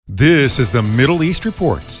This is the Middle East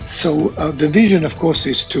Report. So the vision, of course,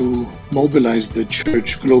 is to mobilize the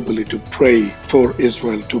church globally to pray for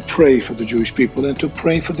Israel, to pray for the Jewish people, and to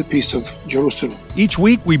pray for the peace of Jerusalem. Each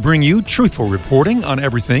week, we bring you truthful reporting on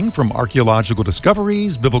everything from archaeological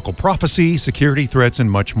discoveries, biblical prophecy, security threats,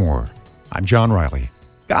 and much more. I'm John Riley.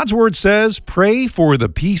 God's Word says, pray for the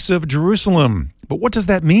peace of Jerusalem. But what does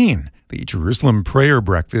that mean? The Jerusalem Prayer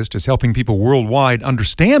Breakfast is helping people worldwide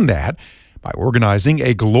understand that by organizing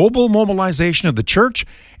a global mobilization of the church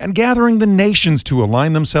and gathering the nations to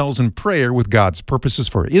align themselves in prayer with God's purposes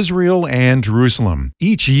for Israel and Jerusalem.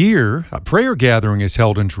 Each year, a prayer gathering is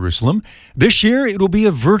held in Jerusalem. This year, it will be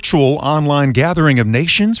a virtual online gathering of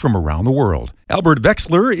nations from around the world. Albert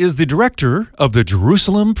Wexler is the director of the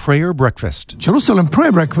Jerusalem Prayer Breakfast. Jerusalem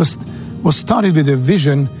Prayer Breakfast was started with a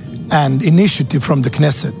vision and initiative from the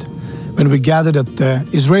Knesset. When we gathered at the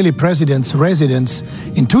Israeli president's residence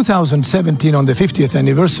in 2017 on the 50th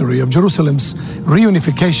anniversary of Jerusalem's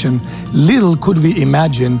reunification, little could we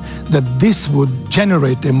imagine that this would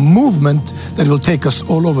generate a movement that will take us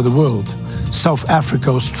all over the world. South Africa,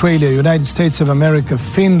 Australia, United States of America,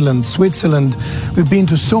 Finland, Switzerland. We've been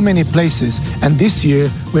to so many places, and this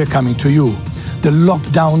year we're coming to you. The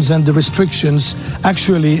lockdowns and the restrictions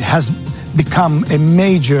actually has become a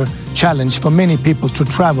major challenge for many people to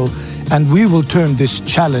travel, and we will turn this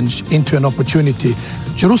challenge into an opportunity.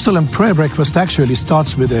 Jerusalem Prayer Breakfast actually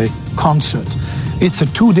starts with a concert. It's a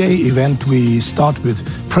 2-day event. We start with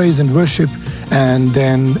praise and worship, and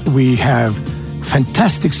then we have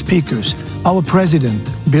fantastic speakers. Our president,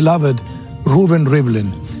 beloved Reuven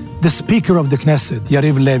Rivlin, the Speaker of the Knesset,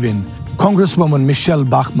 Yariv Levin, Congresswoman Michelle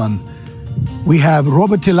Bachmann. We have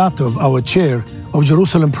Robert Ilatov, our chair of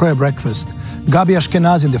Jerusalem Prayer Breakfast, Gabi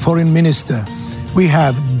Ashkenazi, the foreign minister. We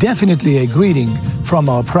have definitely a greeting from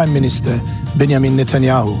our Prime Minister, Benjamin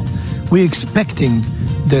Netanyahu. We're expecting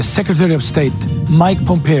the Secretary of State, Mike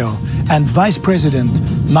Pompeo, and Vice President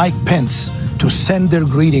Mike Pence to send their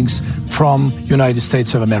greetings from United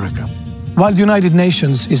States of America. While the United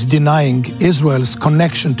Nations is denying Israel's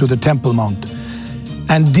connection to the Temple Mount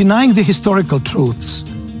and denying the historical truths,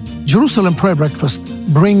 Jerusalem Prayer Breakfast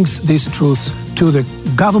brings these truths to the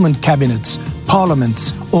government cabinets,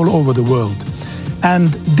 parliaments all over the world.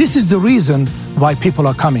 And this is the reason why people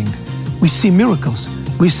are coming. We see miracles.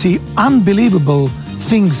 We see unbelievable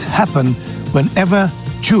things happen whenever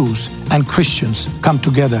Jews and Christians come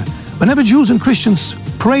together. Whenever Jews and Christians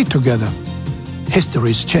pray together,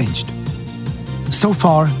 history is changed. So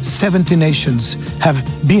far, 70 nations have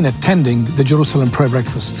been attending the Jerusalem Prayer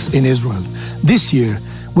Breakfasts in Israel. This year,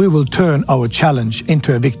 we will turn our challenge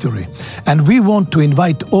into a victory. And we want to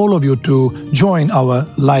invite all of you to join our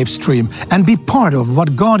live stream and be part of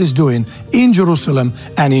what God is doing in Jerusalem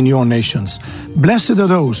and in your nations. Blessed are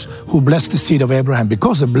those who bless the seed of Abraham,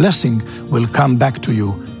 because a blessing will come back to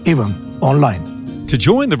you, even online. To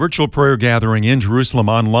join the virtual prayer gathering in Jerusalem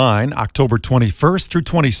online, October 21st through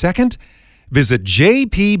 22nd, visit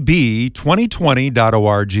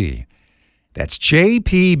jpb2020.org. That's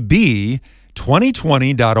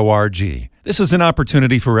jpb2020.org. This is an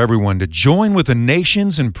opportunity for everyone to join with the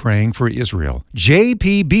nations in praying for Israel.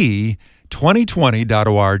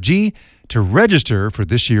 jpb2020.org to register for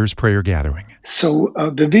this year's prayer gathering. So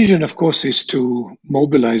the vision, of course, is to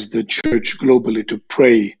mobilize the church globally to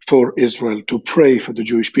pray for Israel, to pray for the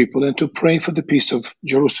Jewish people, and to pray for the peace of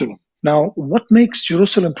Jerusalem. Now, what makes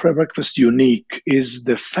Jerusalem Prayer Breakfast unique is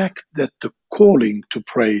the fact that the calling to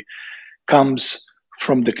pray comes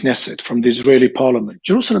from the Knesset, from the Israeli parliament.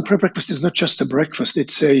 Jerusalem Prayer Breakfast is not just a breakfast,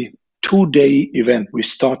 it's a 2-day event. We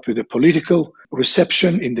start with a political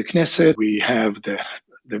reception in the Knesset. We have the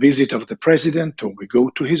visit of the president, or we go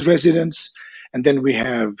to his residence, and then we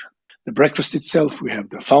have the breakfast itself, we have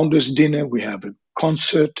the founders' dinner, we have a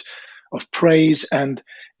concert of praise, and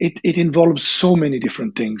it involves so many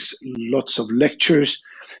different things, lots of lectures.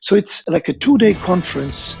 So it's like a 2-day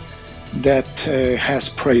conference that has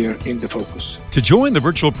prayer in the focus. To join the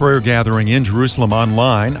virtual prayer gathering in Jerusalem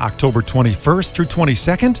online, October 21st through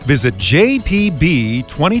 22nd, visit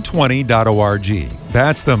jpb2020.org.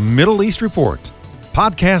 That's the Middle East Report.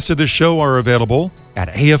 Podcasts of this show are available at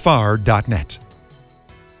afr.net.